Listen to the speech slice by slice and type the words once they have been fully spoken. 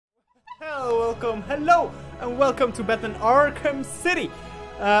Hello, and welcome to Batman Arkham City.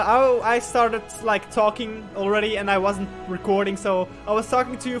 I started like talking already, and I wasn't recording, so I was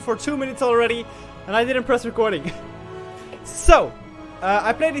talking to you for 2 minutes already, and I didn't press recording. So,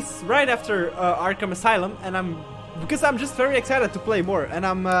 I played this right after Arkham Asylum, and because I'm just very excited to play more, and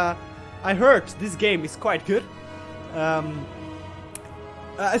I heard this game is quite good.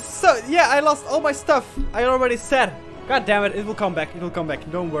 So yeah, I lost all my stuff. I already said. God damn it! It will come back. It will come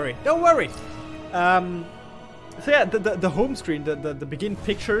back. Don't worry. Don't worry. So yeah, the home screen, the begin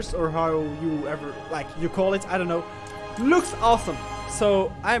pictures, or how you ever you call it, I don't know, looks awesome.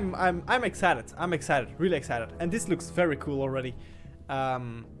 So I'm excited. I'm excited. Really excited. And this looks very cool already.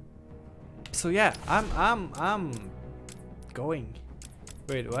 So yeah, I'm going.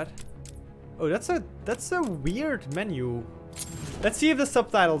 Wait, what? Oh, that's a weird menu. Let's see if the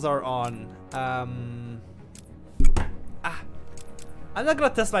subtitles are on. I'm not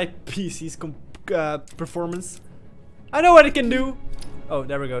gonna test my PC's performance. I know what it can do. Oh,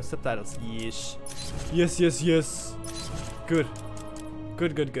 there we go. Subtitles. Yes. Yes, yes, yes. Good.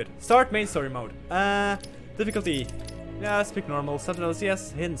 Good, good, good. Start main story mode. Difficulty. Yeah, speak normal. Subtitles,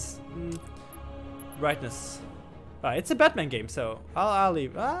 yes. Hints. Brightness. It's a Batman game, so I'll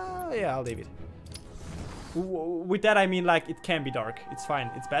leave. Yeah, I'll leave it. With that I mean like it can be dark. It's fine.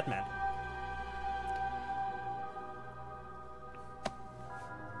 It's Batman.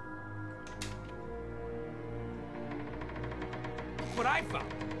 What I found.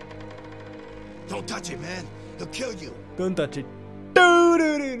 Don't touch it, man. He'll kill you. Don't touch it.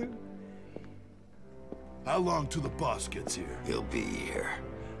 How long till the boss gets here? He'll be here.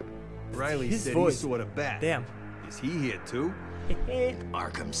 Riley His said voice. he saw the bat. Damn. Is he here too?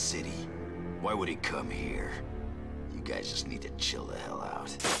 Arkham City. Why would he come here? You guys just need to chill the hell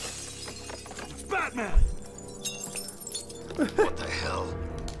out. Batman! What the hell?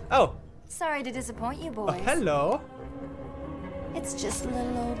 Oh. Sorry to disappoint you, boys. Hello. It's just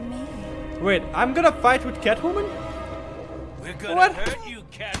little old me. Wait, I'm gonna fight with Catwoman? We're gonna What? hurt you,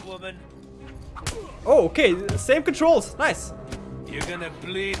 Catwoman. Oh, okay. Same controls. Nice. You're gonna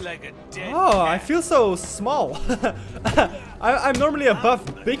bleed like a dead Oh, cat. I feel so small. I'm normally a buff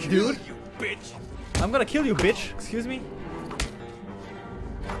big dude. You bitch. I'm gonna kill you, bitch. Excuse me.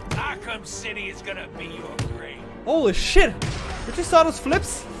 Arkham City is gonna be your grave. Holy shit. Did you saw those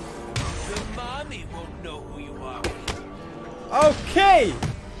flips? Your mommy won't know who you are. Okay.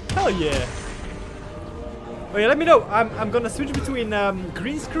 Hell yeah. Oh yeah, let me know. I'm gonna switch between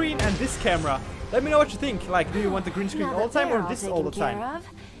green screen and this camera. Let me know what you think. Like, do you want the green screen all the time or this all the time?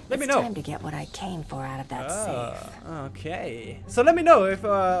 Let me know. It's time to get what I came for out of that safe. Okay. So let me know if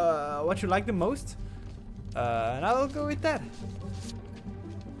what you like the most, and I'll go with that.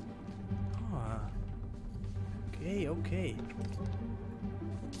 Oh. Okay, okay.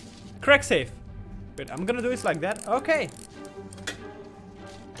 Crack safe. Wait, I'm gonna do it like that. Okay.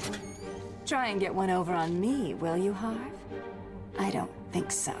 Try and get one over on me, will you, Harv? I don't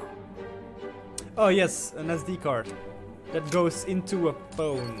think so. Oh yes, an SD card that goes into a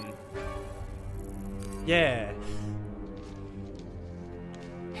phone. Yeah.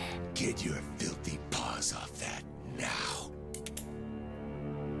 Get your filthy paws off that now.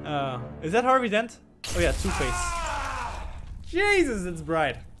 Is that Harvey Dent? Oh yeah, Two-Face. Jesus, it's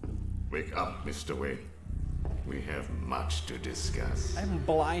bright. Wake up, Mr. Wayne. We have much to discuss. I'm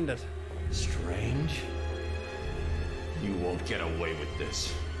blinded. Strange. You won't get away with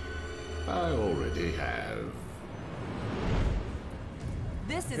this. I already have.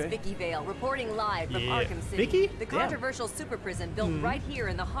 This is Vicky Vale reporting live from Arkham City, Vicky? the controversial super prison built right here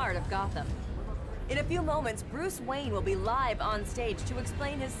in the heart of Gotham. In a few moments, Bruce Wayne will be live on stage to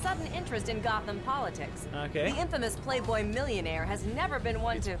explain his sudden interest in Gotham politics. Okay. The infamous Playboy millionaire has never been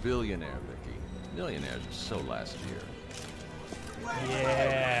one to... Billionaire, Vicky. Millionaires are so last year.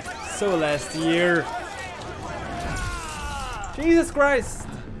 Yeah. So last year. Jesus Christ.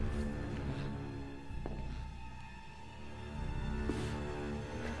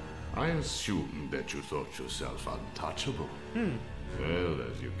 I assumed that you thought yourself untouchable. Well,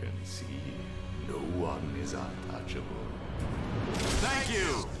 as you can see, no one is untouchable. Thank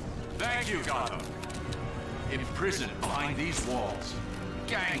you! Thank you, Gotham! Imprisoned behind these walls,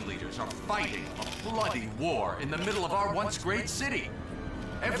 gang leaders are fighting a bloody war in the middle of our once great city.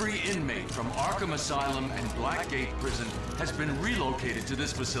 Every inmate from Arkham Asylum and Blackgate Prison has been relocated to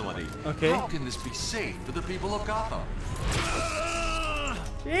this facility. Okay. How can this be safe for the people of Gotham?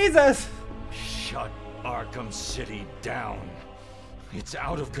 Jesus! Shut Arkham City down. It's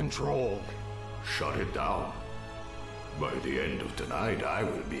out of control. Shut it down. By the end of tonight, I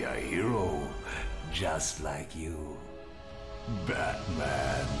will be a hero, just like you.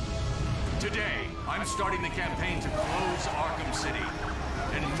 Batman. Today, I'm starting the campaign to close Arkham City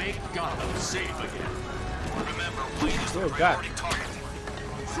and make Gotham safe again. Remember, Wayne is the priority target.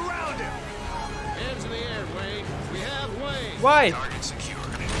 Surround him! Hands in the air, Wayne. We have Wayne. Why? Target secured.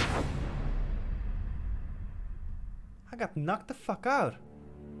 I got knocked the fuck out.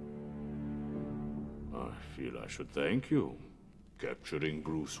 I feel I should thank you. Capturing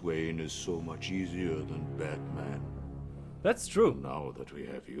Bruce Wayne is so much easier than Batman. That's true. Now that we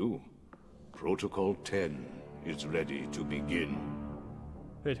have you, Protocol 10 is ready to begin.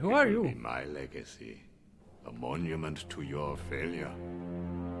 Wait, who are It will you? be my legacy, a monument to your failure.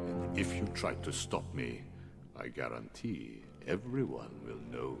 And if you try to stop me, I guarantee everyone will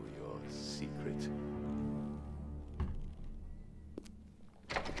know your secret.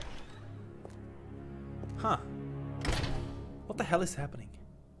 Huh. What the hell is happening?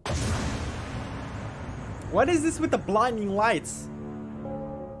 What is this with the blinding lights?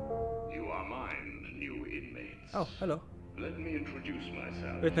 You are mine, new inmates. Oh, hello. Let me introduce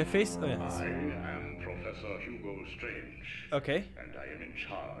myself. With my face? Oh, yeah. I am Professor Hugo Strange. Okay. And I am in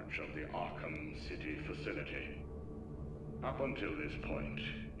charge of the Arkham City facility. Up until this point,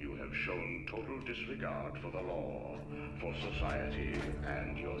 you have shown total disregard for the law, for society,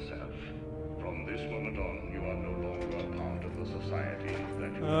 and yourself. From this moment on, you are no longer part of the society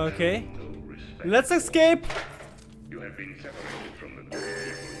that you Okay. have no respect. Let's escape! You have been separated from the good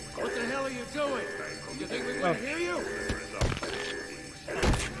people. What the hell are you doing? You think we want to hear you?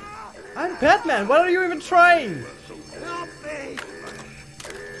 I'm Batman! What are you even trying? Help me!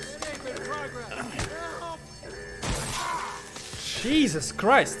 It ain't been progress. Help! Jesus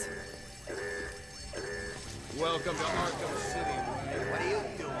Christ! Welcome to Arkham City. What are you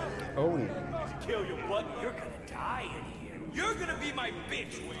doing? Oh. Kill you, bud. You're gonna die in here. You're gonna be my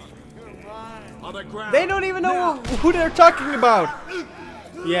bitch, Wayne. On the ground. They don't even know who they're talking about!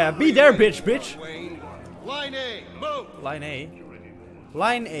 Yeah, be there, bitch, bitch! Wayne. Line A, move! Line A.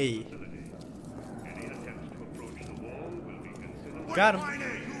 Line A. Got him.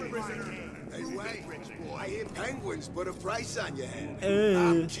 Hey, Wayne, I hear penguins put a price on your head.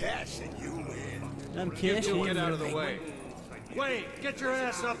 I'm cashing you in. I'm You cashing. get out of the way. Wayne, get your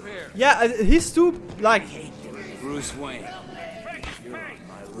ass up here. Yeah, he's too, like... Bruce Wayne, you're on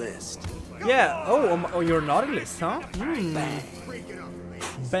my list. Yeah, oh, you're not on list, huh?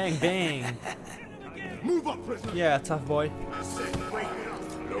 Bang, bang. Move up, prisoner. Yeah, tough boy.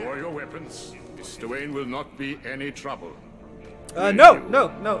 Lower your weapons. Mr. Wayne will not be any trouble.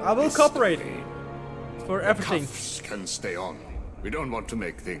 No, I will cooperate. For everything. Cuffs can stay on. We don't want to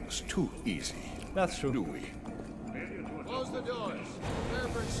make things too easy. That's true. Do we? Close the doors. Prepare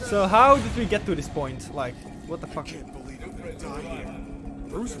for extraction. So how did we get to this point? Like, what the fuck?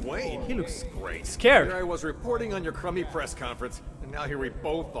 Bruce Wayne? He looks Great. Here scared. I was reporting on your crummy press conference, and now here we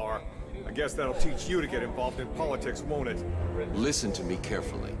both are. I guess that'll teach you to get involved in politics, won't it? Listen to me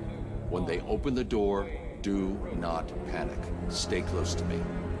carefully. When they open the door, do not panic. Stay close to me.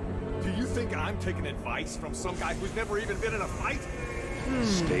 Do you think I'm taking advice from some guy who's never even been in a fight?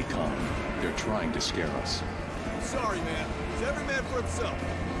 Stay calm. They're trying to scare us. Sorry, man. It's every man for himself.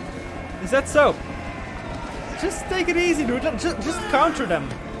 Is that so? Just take it easy, dude. Just counter them.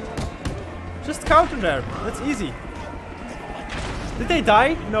 Just counter them. That's easy. Did they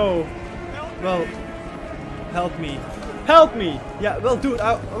die? No. Well, help me. Help me! Yeah, well, dude,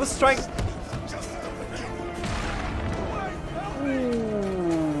 I was trying...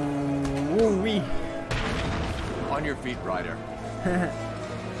 Ooh-wee. On your feet, Ryder.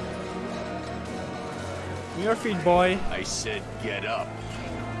 On your feet, boy. I said get up.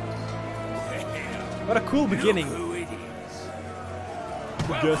 What a cool beginning. Who it is?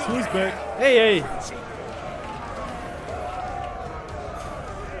 Guess who's back? Hey!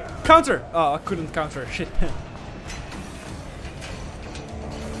 Counter! Oh, I couldn't counter. Shit.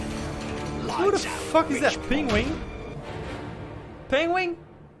 Who the fuck is that? Penguin? Penguin?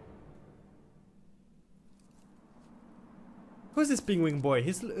 Who's this Penguin boy?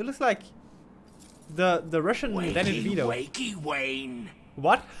 He looks like the Russian Danny DeVito. Wakey, Wayne.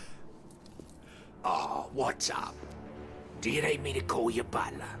 What? Oh, what's up? Do you need me to call you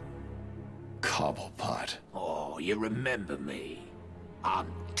butler? Cobblepot. Oh, you remember me? I'm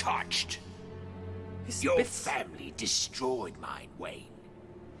touched. He Your spits. family destroyed mine, Wayne.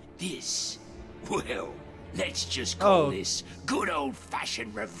 This, well, let's just call this good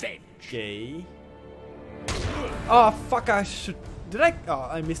old-fashioned revenge. Okay. Oh fuck! I should. Did I? Oh,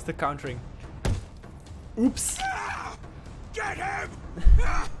 I missed the countering. Oops. Get him!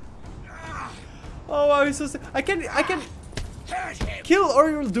 Oh wow, he's so sick. I can kill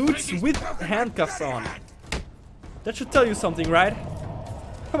Orion dudes with handcuffs on. That should tell you something, right?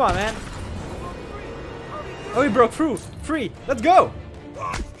 Come on, man. Oh, he broke through. Free. Let's go.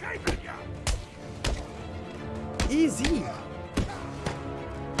 Easy.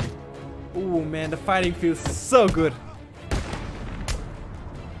 Oh man, the fighting feels so good.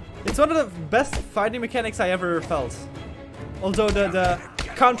 It's one of the best fighting mechanics I ever felt. Although the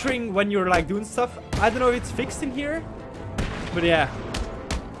countering when you're like doing stuff, I don't know if it's fixed in here. But yeah,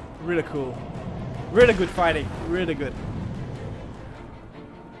 really cool. Really good fighting. Really good.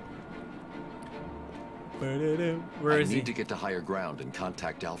 Where is he? I need to get to higher ground and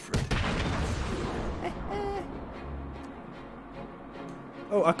contact Alfred.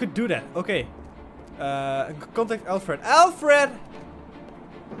 Oh, I could do that. Okay. Contact Alfred. Alfred!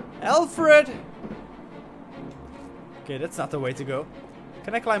 Alfred! Okay, that's not the way to go.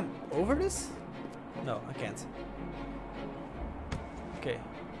 Can I climb over this? No, I can't. Okay.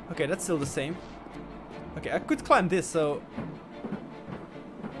 Okay, that's still the same. Okay, I could climb this, so...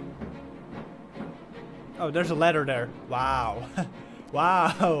 Oh, there's a ladder there. Wow.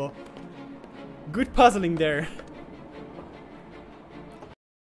 Wow. Good puzzling there.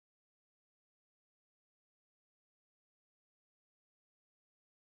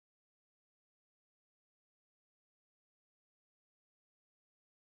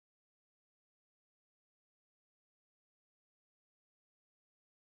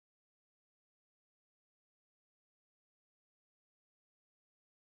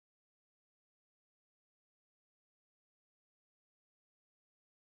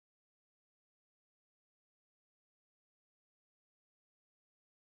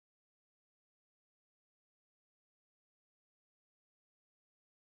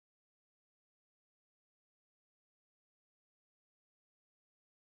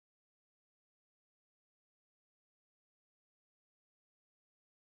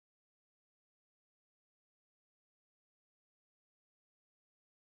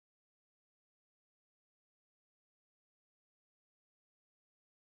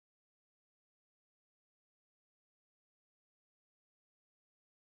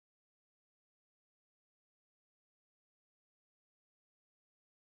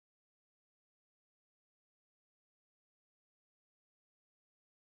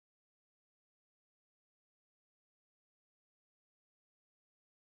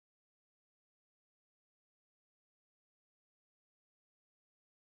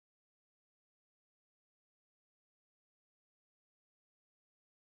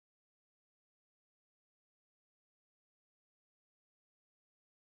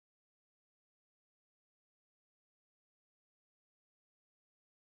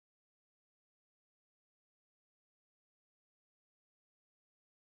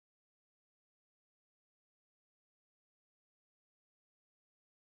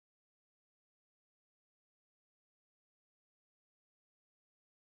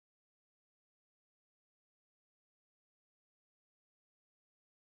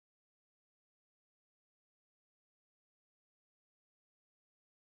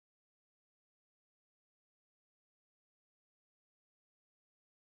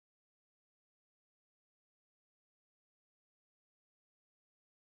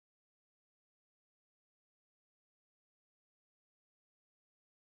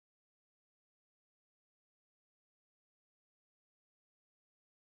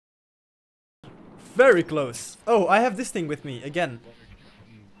 Very close. Oh, I have this thing with me again.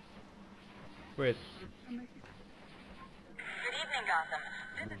 Wait. Good evening,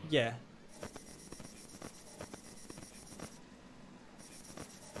 Gotham. Yeah.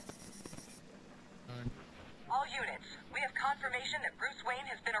 All units, we have confirmation that Bruce Wayne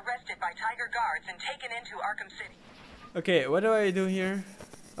has been arrested by Tiger guards and taken into Arkham City. Okay, what do I do here?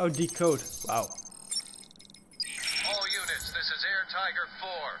 Oh, decode. Wow. All units, this is Air Tiger 4.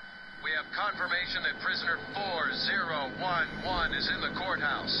 We have confirmation that prisoner 4011 is in the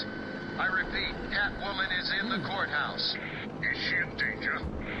courthouse. I repeat, Catwoman is in the courthouse. Is she in danger?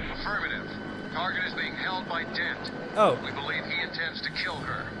 Affirmative. Target is being held by Dent. Oh. We believe he intends to kill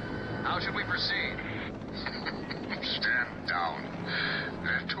her. How should we proceed? Stand down.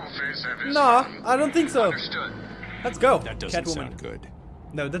 Two-Face have his No, gun. I don't think so. Understood. Let's go. That doesn't Catwoman. sound good.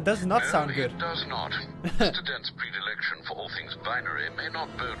 No, that does not sound good. It does not. Mr. Dent's predilection for all things binary may not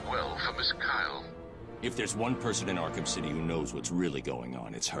bode well for Miss Kyle. If there's one person in Arkham City who knows what's really going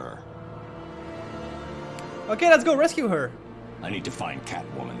on, it's her. Okay, let's go rescue her. I need to find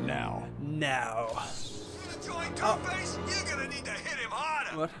Catwoman now. Now. Join Two-Face? You're gonna need to hit him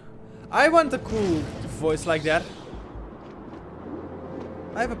harder. What? I want a cool voice like that.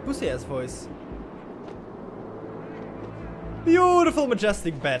 I have a pussy-ass voice. Beautiful,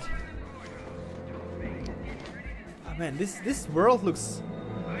 majestic bed. Oh man, this world looks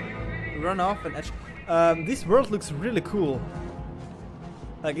run off an edge. This world looks really cool.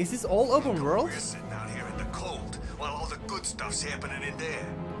 Like, is this all open world? We're sitting out here in the cold while all the good stuff's happening in there.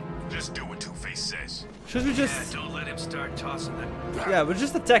 Just do what Two-Face says. Should we just... Don't let him start tossing that. Yeah, we'll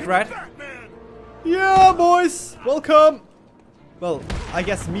just attack, right? Yeah, boys! Welcome! Well, I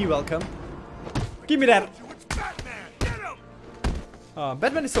guess me welcome. Give me that! Oh,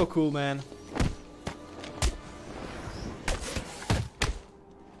 Batman is so cool, man.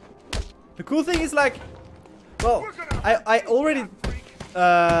 The cool thing is, like... Well, I already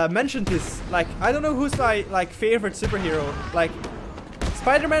mentioned this. Like, I don't know who's my, like, favorite superhero. Like,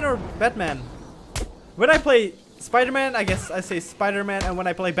 Spider-Man or Batman? When I play Spider-Man, I guess I say Spider-Man, and when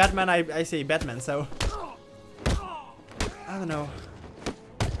I play Batman, I say Batman, so... I don't know.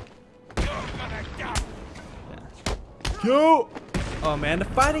 Yeah. Yo! Oh man, the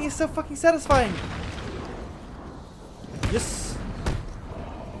fighting is so fucking satisfying! Yes!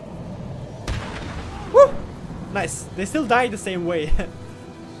 Woo! Nice. They still die the same way.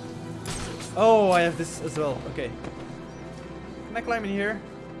 Oh, I have this as well. Okay. Can I climb in here?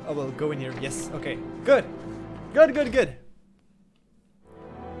 Oh, well, go in here. Yes. Okay. Good. Good, good, good.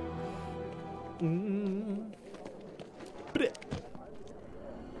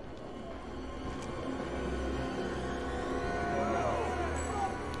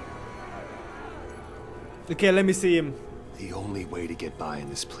 Okay, let me see him. The only way to get by in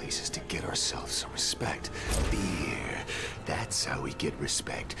this place is to get ourselves some respect. Fear. That's how we get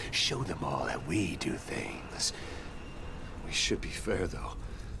respect. Show them all that we do things. We should be fair, though.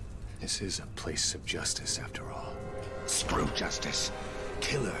 This is a place of justice, after all. Screw justice.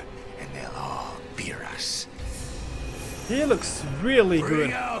 Kill her, and they'll all fear us. He looks really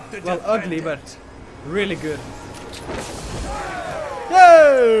good. Well, ugly, but really good.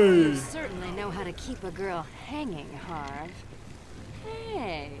 Yay! You certainly know how to keep a girl hanging, Harv.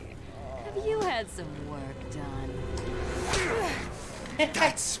 Hey, have you had some work done?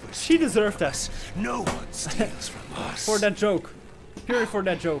 That's what she deserved us. No one steals from us. For that joke. Purely for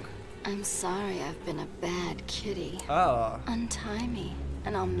that joke. I'm sorry I've been a bad kitty. Ah. Untie me,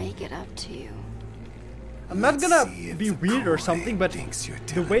 and I'll make it up to you. I'm not gonna be weird or something, but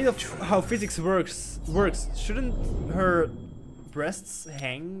the way of how physics works, shouldn't her breasts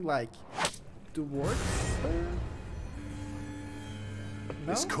hang like towards her?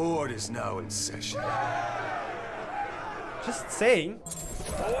 No? This court is now in session. Just saying.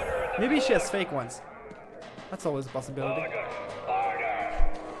 Maybe she has fake ones. That's always a possibility.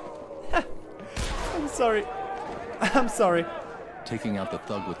 I'm sorry. I'm sorry. Taking out the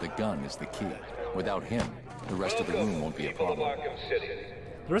thug with the gun is the key. Without him, the rest of the room won't be a problem.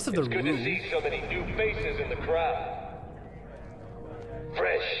 The rest of the room? It's good to see so many new faces in the crowd.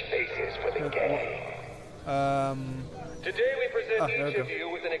 Fresh faces for the gang. Today we present each of you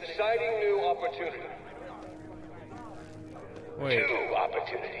with an exciting new opportunity. Wait. 2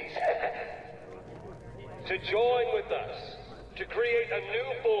 opportunities. To join with us. To create a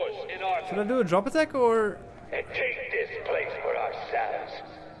new force in Arkham. Should I do a drop attack or... And take this place for ourselves.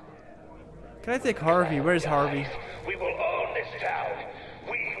 Can I take Harvey? Where's Harvey? We will own this town.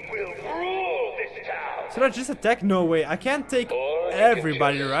 We will rule this town. Should I just attack? No way. I can't take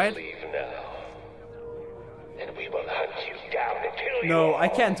everybody, right? Leave now. And we will hunt you down and kill you. No, I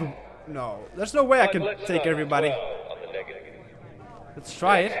can't. No. There's no way I can take everybody. Let's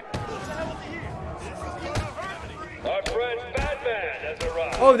try it. Our friend Batman has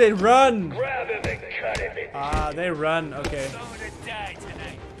arrived. Oh, they run. Grab him and cut him in. Ah, they run. Okay. Die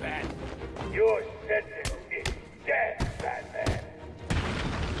tonight, Bat. Your sentence is death, Batman.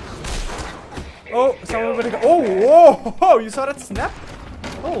 Oh, someone would go. Oh, whoa! Oh, you saw that snap?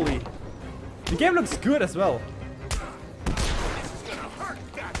 Holy. The game looks good as well.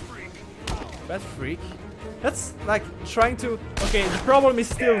 Bat freak. That's like trying to. Okay, the problem is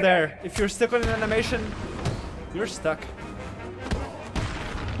still there. If you're stuck on an animation, you're stuck.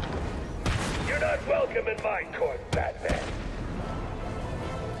 You're not welcome in my court, Batman.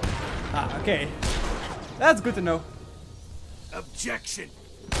 Ah, okay. That's good to know. Objection.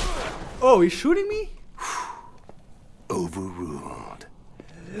 Oh, he's shooting me? Overruled.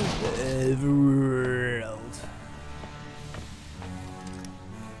 Overruled.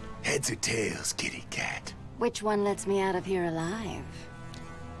 Heads or tails, kitty cat? Which one lets me out of here alive?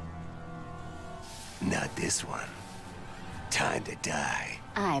 Not this one. Time to die.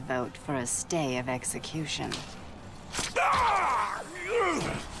 I vote for a stay of execution.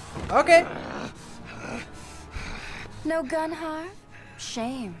 Okay. No gun, Harv?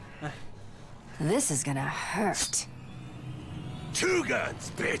 Shame. This is gonna hurt. 2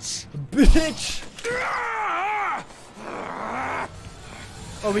 guns, bitch! Bitch!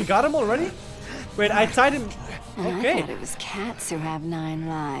 Oh, we got him already? Wait, I tied him. Okay. I thought it was cats who have 9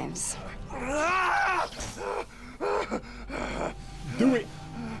 lives. Do it.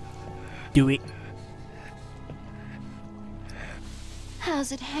 Do it.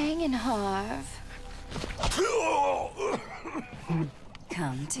 How's it hanging, Harv?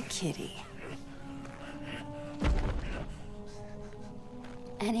 Come to Kitty.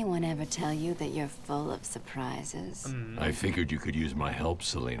 Anyone ever tell you that you're full of surprises? I figured you could use my help,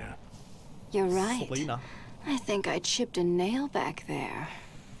 Selena. You're right. Selena. I think I chipped a nail back there.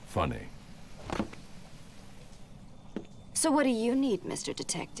 Funny. So what do you need, Mr.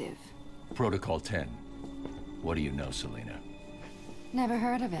 Detective? Protocol 10. What do you know, Selena? Never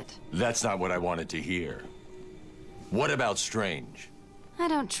heard of it. That's not what I wanted to hear. What about Strange? I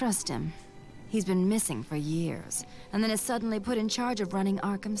don't trust him. He's been missing for years, and then is suddenly put in charge of running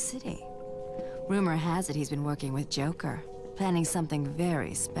Arkham City. Rumor has it he's been working with Joker, planning something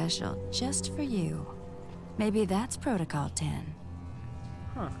very special just for you. Maybe that's Protocol 10.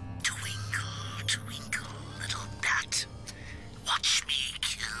 Huh. Twinkle, twinkle, little bat. Watch me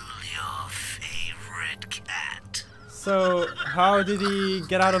kill your favorite cat. So, how did he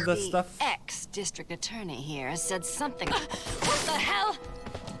get out of that stuff? Ex-district attorney here said something. What the hell?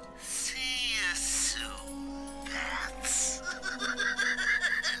 See you soon, bats.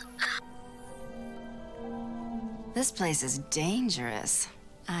 This place is dangerous.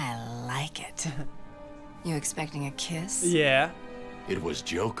 I like it. You expecting a kiss? Yeah. It was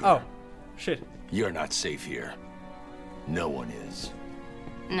Joker. Oh, shit. You're not safe here. No one is.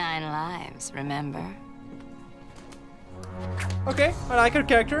 9 lives, remember? Okay, I like her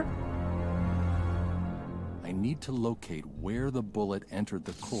character. I need to locate where the bullet entered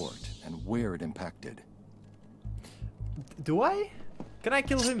the court and where it impacted. Do I? Can I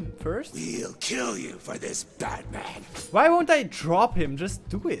kill him first? We'll kill you for this, Batman. Why won't I drop him? Just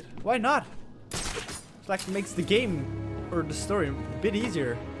do it. Why not? It's like makes the game or the story a bit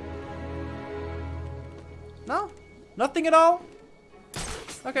easier. No? Nothing at all?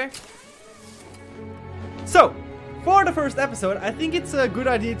 Okay. So, for the first episode, I think it's a good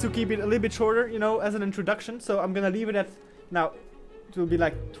idea to keep it a little bit shorter, you know, as an introduction. So I'm gonna leave it at, now, it will be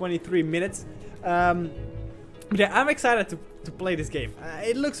like 23 minutes. But yeah, I'm excited to play this game.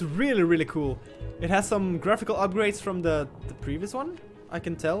 It looks really, really cool. It has some graphical upgrades from the previous one, I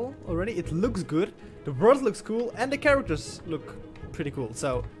can tell already. It looks good, the world looks cool, and the characters look pretty cool.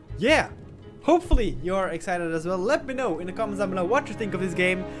 So, yeah. Hopefully you're excited as well. Let me know in the comments down below what you think of this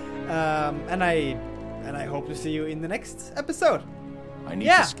game. And I hope to see you in the next episode. I need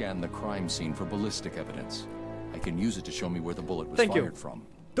to scan the crime scene for ballistic evidence. I can use it to show me where the bullet was fired from.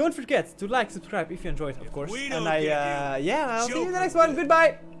 Don't forget to like, subscribe if you enjoyed, of course. And I'll see you in the next one.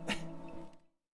 Goodbye.